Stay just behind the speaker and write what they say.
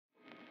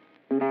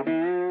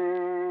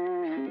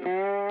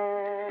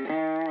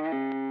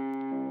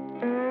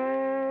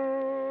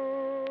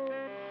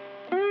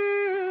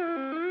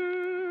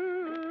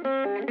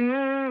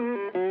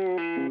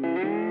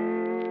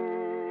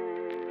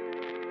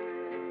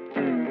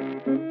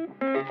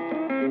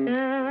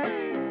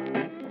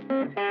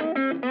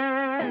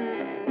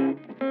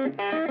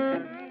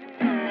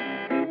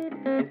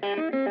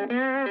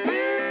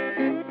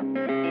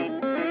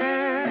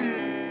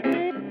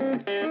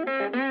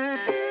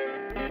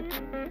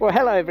Well,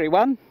 hello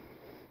everyone.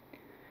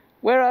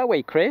 Where are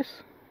we,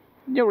 Chris?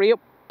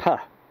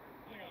 Yuripa.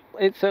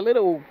 It's a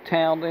little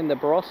town in the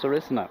Barossa,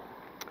 isn't it?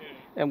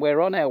 And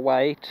we're on our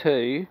way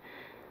to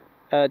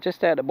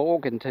just out of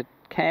Morgan to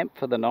camp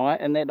for the night,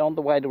 and then on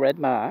the way to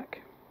Renmark.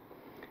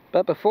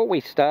 But before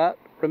we start,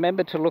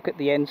 remember to look at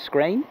the end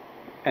screen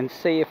and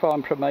see if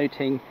I'm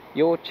promoting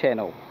your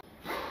channel.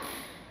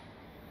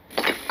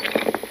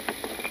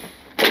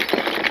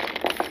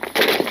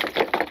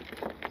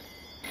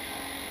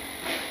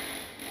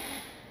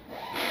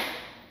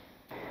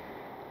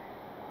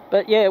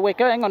 But yeah, we're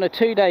going on a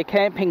 2-day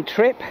camping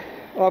trip.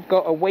 I've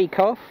got a week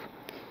off.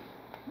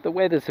 The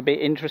weather's a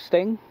bit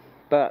interesting,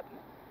 but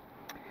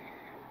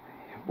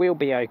we'll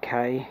be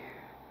okay,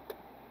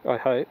 I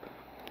hope.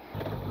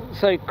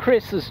 So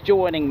Chris is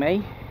joining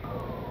me.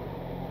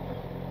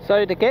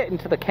 So to get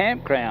into the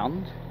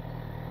campground,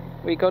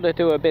 we got to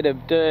do a bit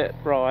of dirt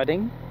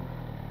riding.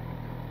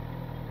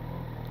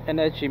 And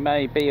as you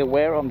may be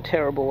aware, I'm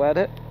terrible at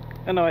it.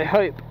 And I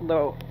hope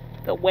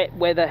the wet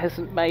weather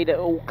hasn't made it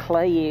all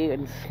clayey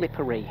and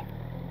slippery.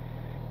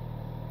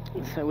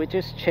 So we're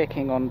just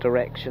checking on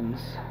directions.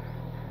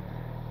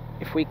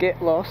 If we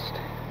get lost,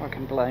 I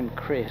can blame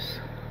Chris.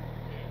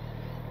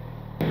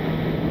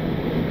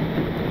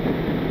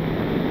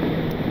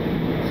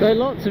 So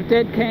lots of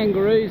dead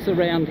kangaroos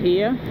around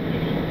here.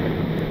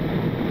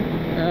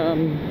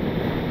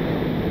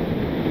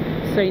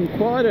 Seen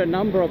quite a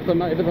number of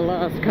them over the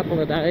last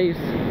couple of days.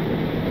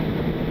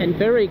 And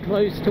very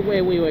close to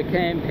where we were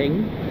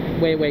camping,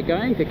 where we're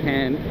going to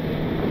camp,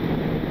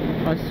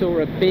 I saw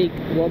a big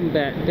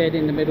wombat dead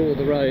in the middle of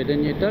the road,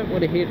 and you don't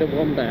want to hit a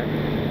wombat.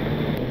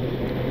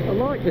 I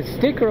like the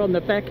sticker on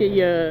the back of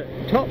your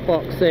top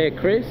box there,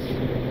 Chris.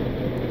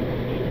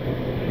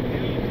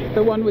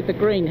 The one with the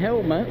green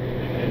helmet.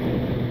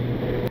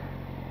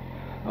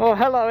 Oh,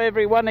 hello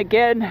everyone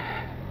again.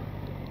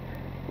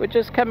 We're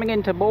just coming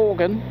into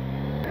Morgan,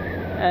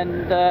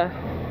 and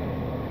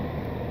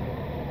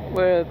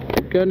we're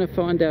going to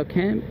find our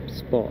camp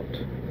spot.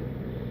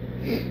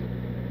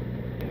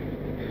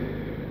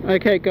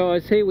 Okay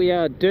guys, here we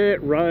are,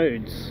 dirt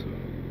roads.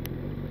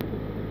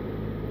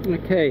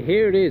 Okay,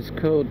 here it is,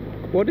 called,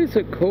 what is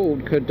it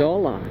called?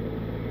 Kodola.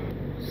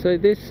 So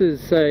this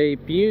is a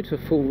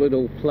beautiful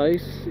little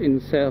place in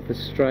South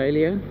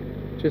Australia,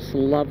 just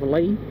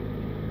lovely.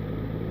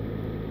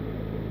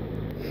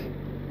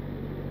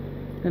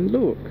 And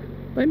look,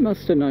 they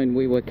must have known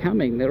we were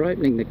coming. They're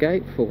opening the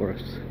gate for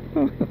us.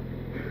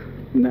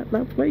 Isn't that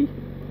lovely?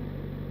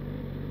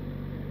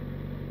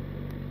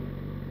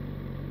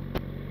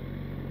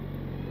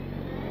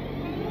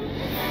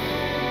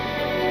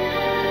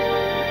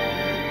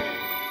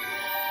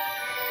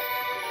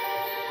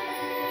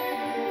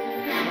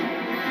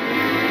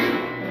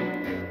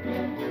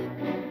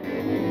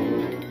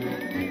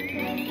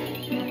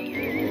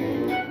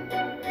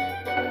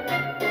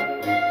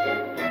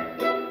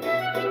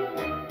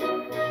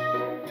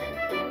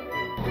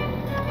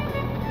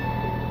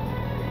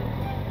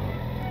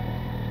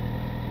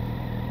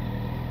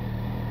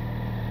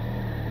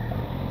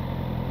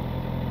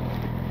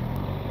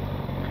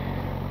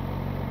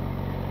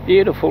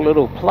 Beautiful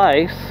little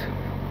place.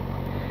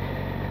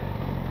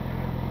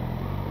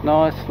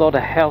 Nice lot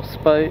of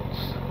houseboats.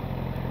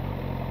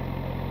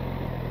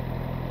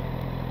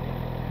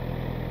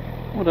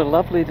 What a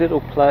lovely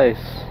little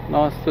place.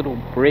 Nice little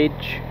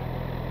bridge.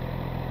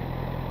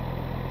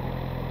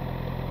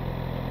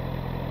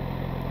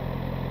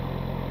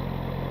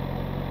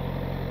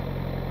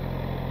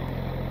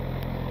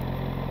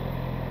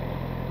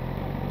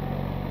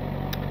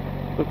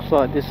 Looks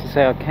like this is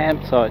our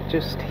campsite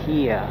just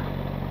here.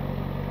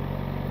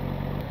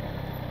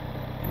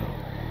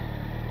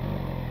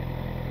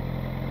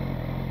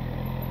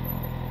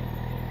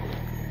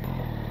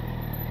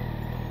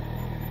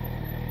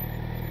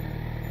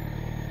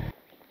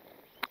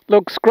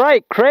 Looks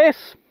great,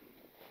 Chris.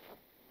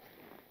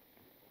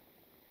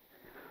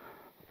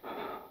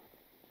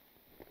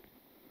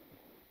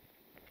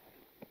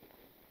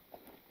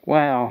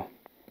 Wow.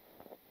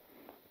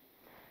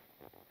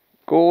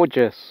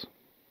 Gorgeous.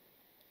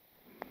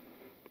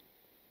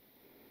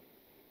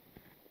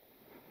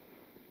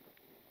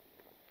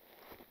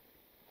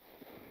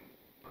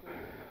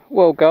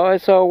 Well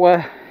guys,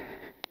 I'll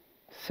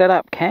set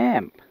up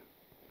camp.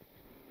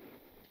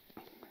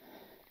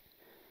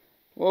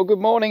 Well, good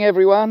morning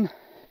everyone.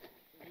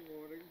 Good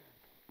morning.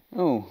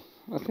 Oh,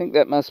 I think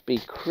that must be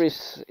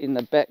Chris in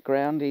the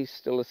background. He's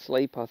still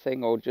asleep, I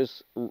think, or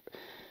just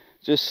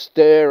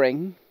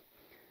stirring.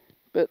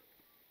 But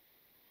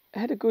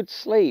had a good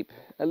sleep.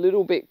 A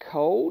little bit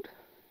cold,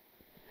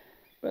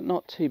 but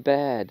not too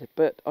bad.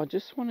 But I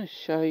just want to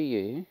show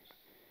you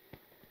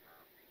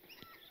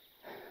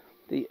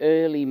the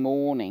early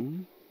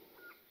morning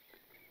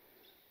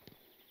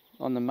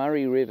on the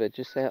Murray River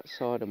just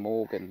outside of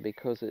Morgan,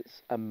 because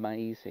it's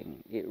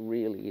amazing. It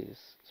really is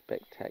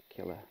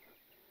spectacular.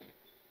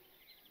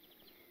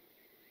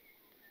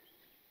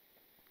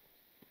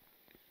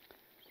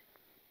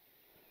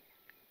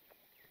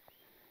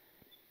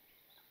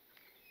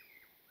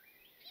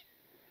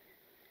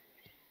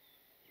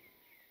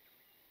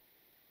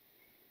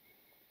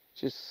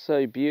 Just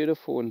so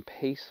beautiful and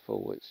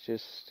peaceful. It's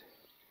just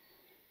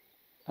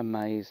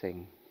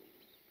amazing.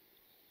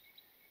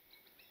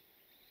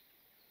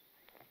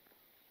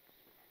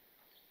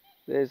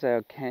 There's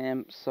our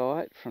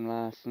campsite from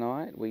last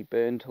night. We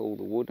burnt all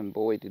the wood, and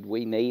boy did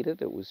we need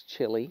it. It was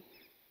chilly.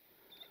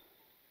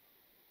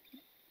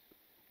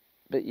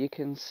 But you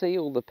can see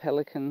all the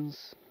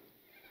pelicans,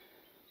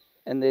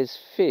 and there's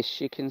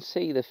fish. You can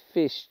see the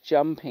fish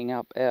jumping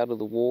up out of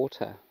the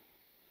water.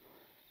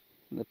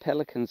 And the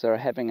pelicans are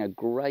having a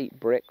great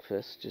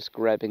breakfast, just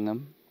grabbing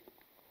them.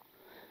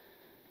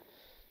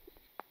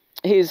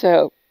 Here's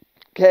our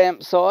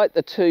campsite,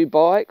 the 2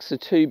 bikes, the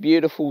 2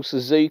 beautiful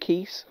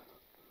Suzukis.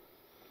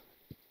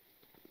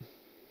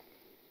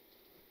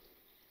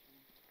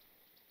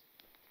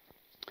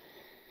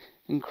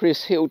 And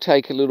Chris, he'll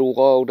take a little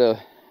while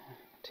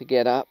to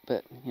get up,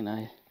 but you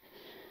know,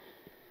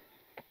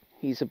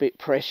 he's a bit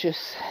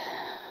precious.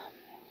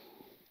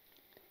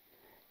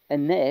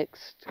 And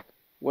next,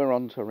 we're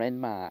on to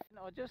Renmark.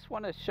 I just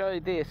want to show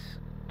this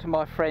to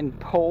my friend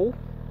Paul,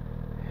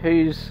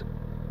 who's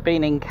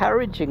been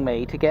encouraging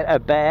me to get a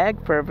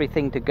bag for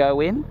everything to go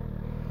in.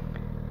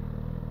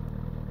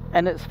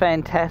 And it's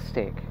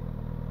fantastic.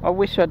 I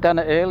wish I'd done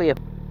it earlier.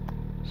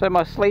 So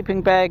my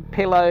sleeping bag,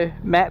 pillow,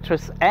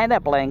 mattress and a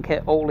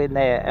blanket all in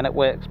there, and it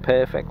works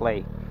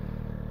perfectly.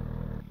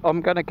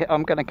 I'm gonna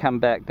come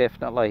back,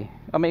 definitely.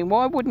 I mean,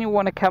 why wouldn't you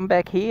want to come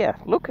back here?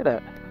 Look at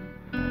it.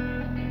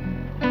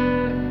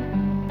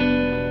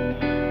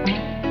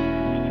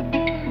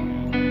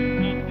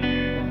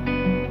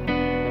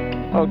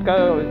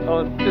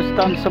 I've just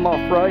done some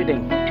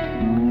off-roading.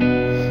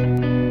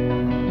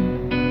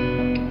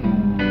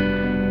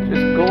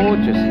 Just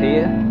gorgeous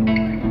here.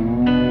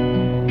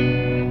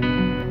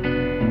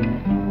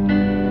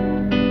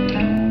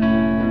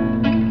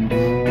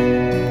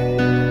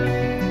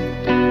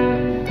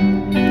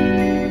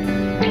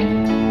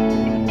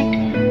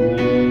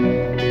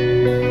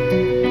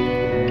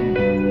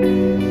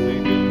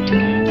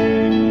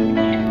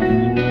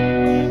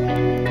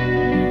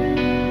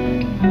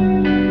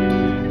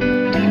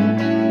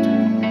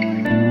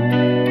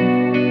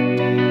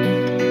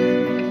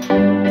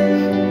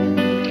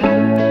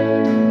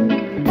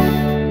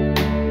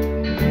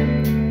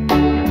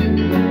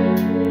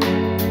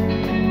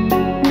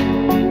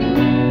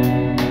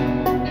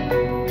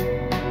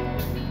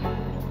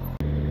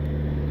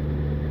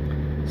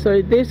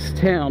 So this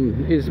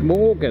town is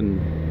Morgan.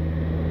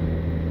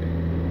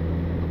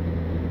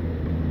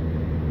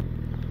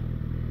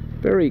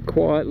 Very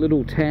quiet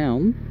little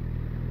town.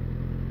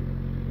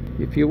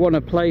 If you want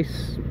a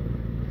place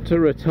to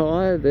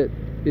retire that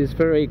is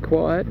very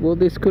quiet, well,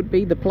 this could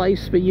be the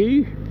place for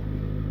you.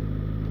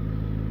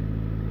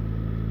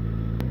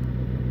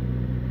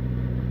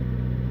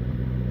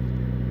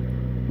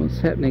 What's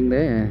happening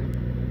there?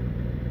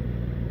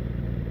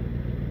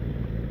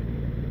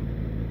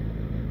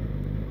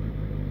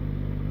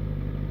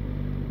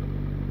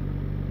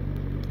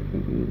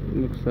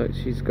 Looks like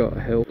she's got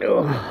help.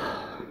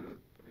 Oh,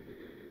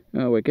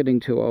 we're getting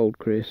too old,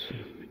 Chris.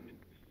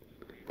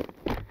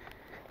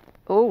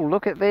 Oh,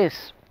 look at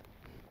this.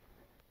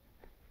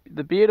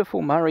 The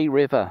beautiful Murray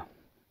River.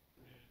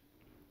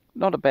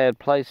 Not a bad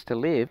place to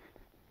live.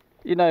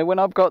 You know, when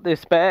I've got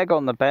this bag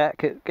on the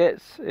back,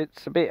 it's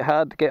a bit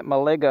hard to get my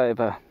leg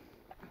over.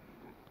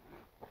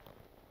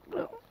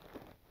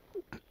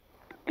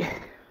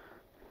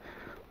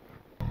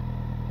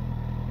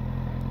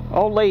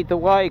 I'll lead the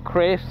way,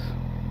 Chris.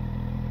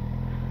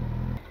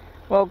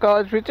 Well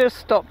guys, we just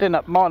stopped in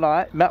at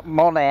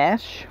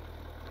Monash,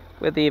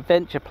 where the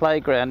adventure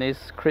playground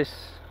is. Chris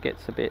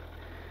gets a bit,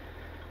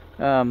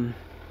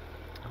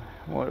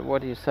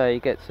 what do you say, he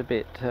gets a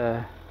bit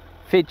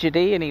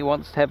fidgety and he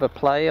wants to have a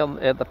play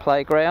at the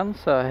playground,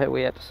 so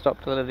we had to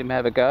stop to let him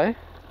have a go.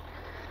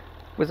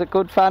 Was it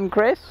good fun,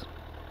 Chris?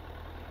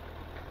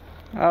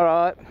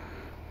 Alright.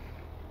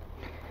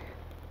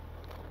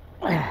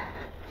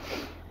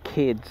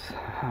 Kids,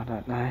 I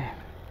don't know.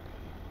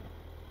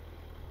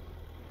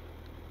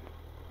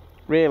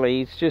 Really,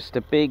 he's just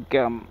a big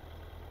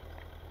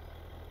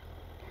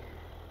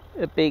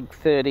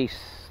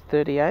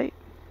 38.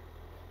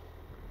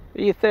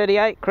 Are you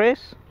 38,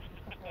 Chris?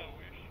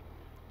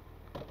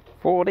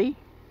 40?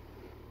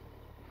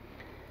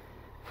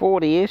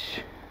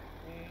 40-ish?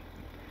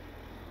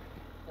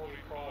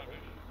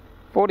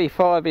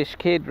 45-ish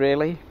kid,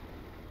 really.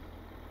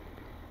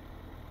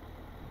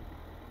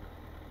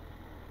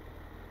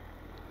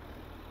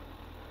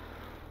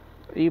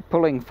 Are you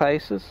pulling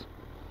faces?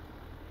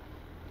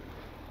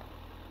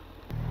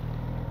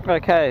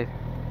 Okay,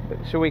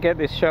 shall we get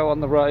this show on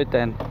the road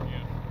then?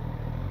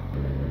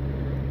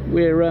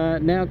 We're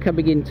now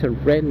coming into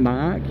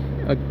Renmark,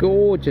 a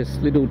gorgeous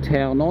little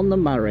town on the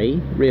Murray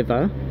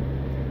River,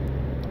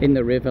 in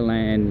the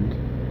Riverland.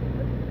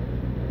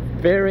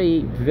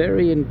 Very,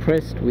 very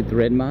impressed with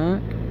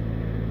Renmark,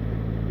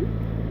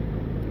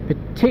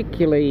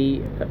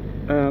 particularly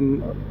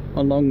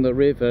along the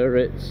river.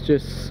 It's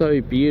just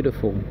so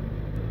beautiful.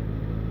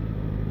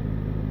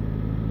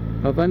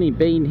 I've only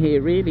been here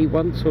really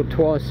once or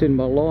twice in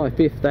my life,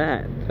 if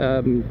that,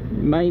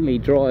 mainly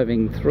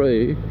driving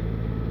through.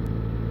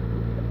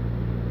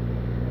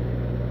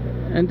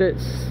 And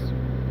it's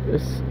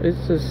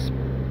a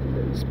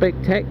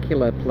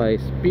spectacular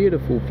place,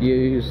 beautiful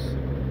views,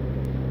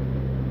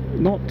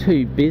 not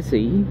too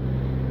busy,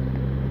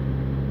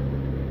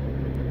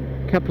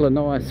 couple of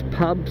nice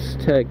pubs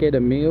to get a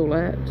meal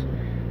at,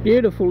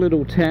 beautiful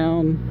little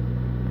town,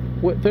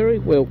 very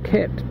well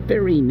kept,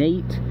 very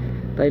neat.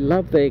 They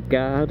love their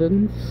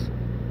gardens,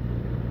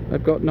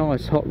 they've got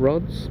nice hot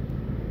rods.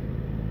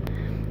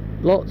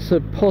 Lots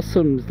of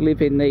possums live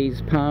in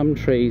these palm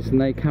trees, and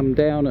they come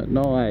down at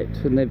night,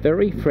 and they're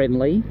very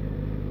friendly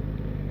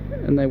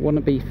and they want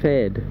to be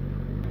fed.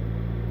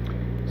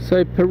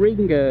 So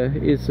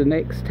Paringa is the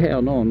next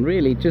town on,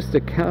 really just a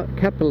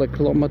couple of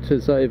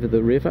kilometres over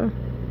the river.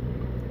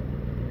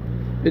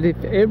 But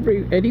if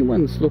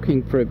anyone's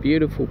looking for a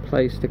beautiful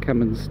place to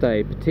come and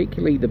stay,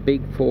 particularly the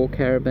Big 4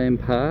 Caravan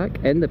Park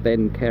and the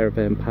Bend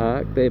Caravan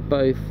Park, they're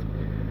both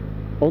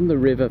on the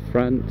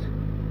riverfront.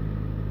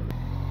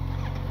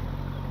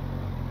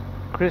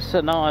 Chris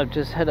and I have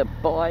just had a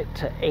bite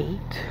to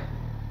eat,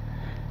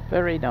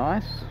 very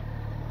nice,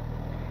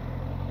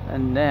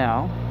 and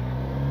now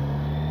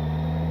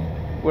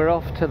we're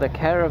off to the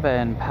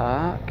caravan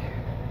park.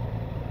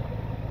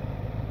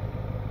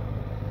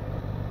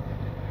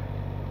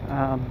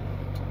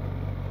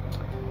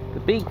 The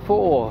Big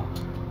 4.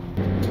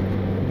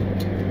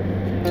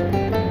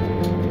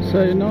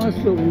 So nice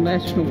little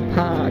national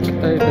park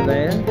over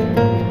there.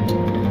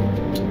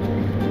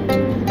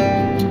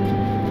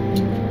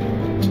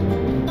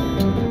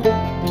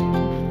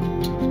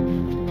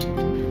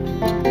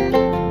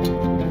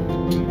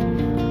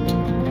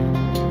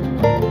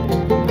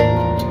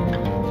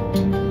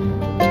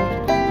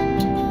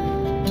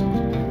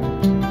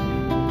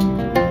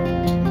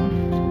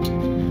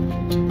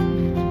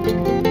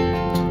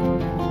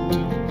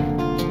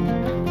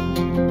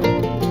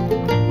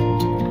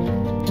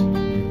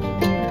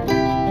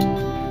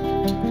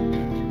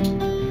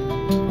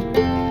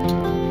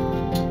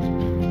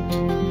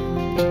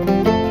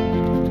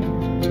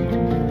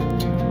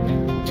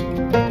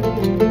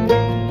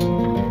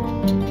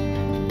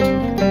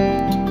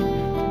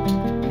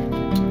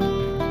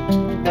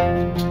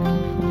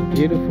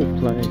 Beautiful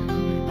place.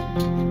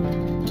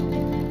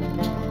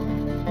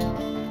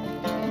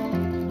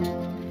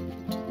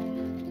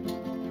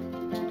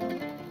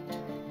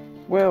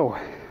 Well,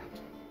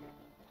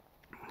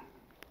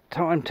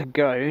 time to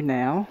go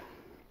now.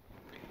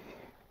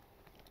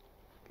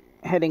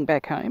 Heading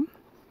back home.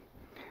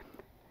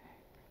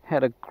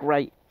 Had a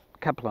great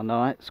couple of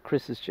nights.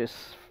 Chris is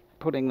just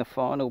putting the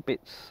final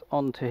bits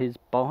onto his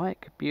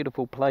bike.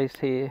 Beautiful place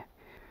here.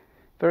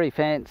 Very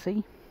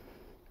fancy,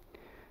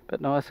 but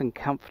nice and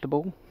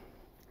comfortable.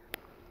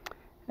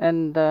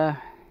 And the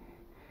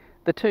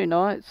 2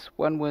 nights,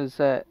 one was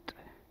at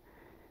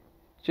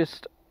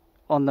just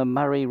on the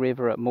Murray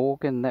River at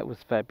Morgan. That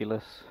was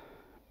fabulous,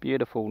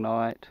 beautiful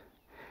night.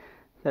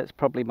 That's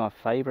probably my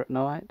favourite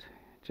night,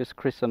 just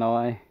Chris and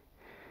I,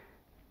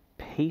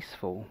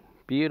 peaceful,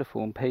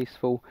 beautiful and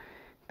peaceful.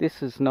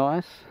 This is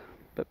nice,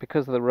 but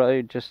because of the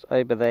road just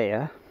over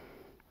there,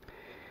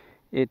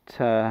 it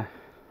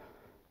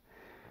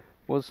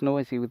was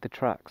noisy with the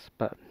trucks,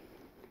 but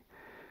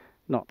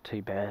not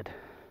too bad.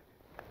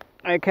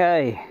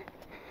 Okay,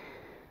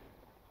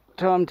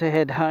 time to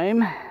head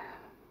home,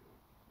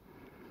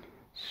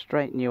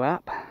 straighten you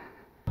up.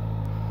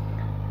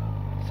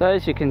 So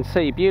as you can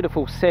see,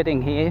 beautiful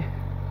setting here,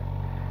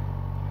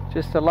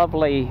 just a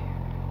lovely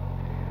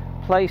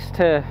place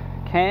to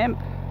camp.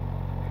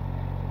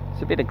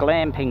 It's a bit of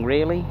glamping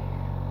really,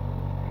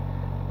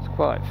 it's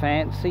quite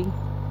fancy.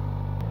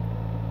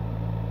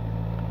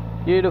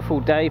 Beautiful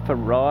day for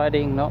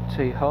riding, not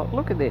too hot.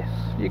 Look at this,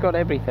 you got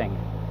everything.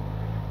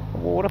 A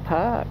water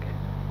park,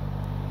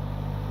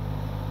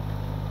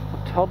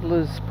 a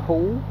toddler's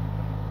pool,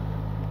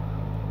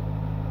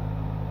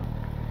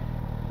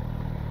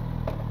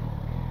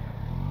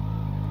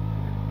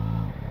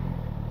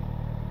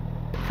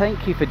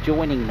 thank you for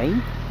joining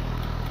me,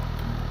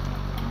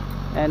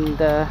 and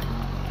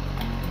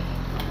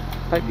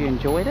hope you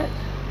enjoyed it,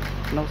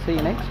 and I'll see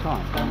you next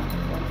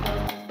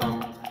time.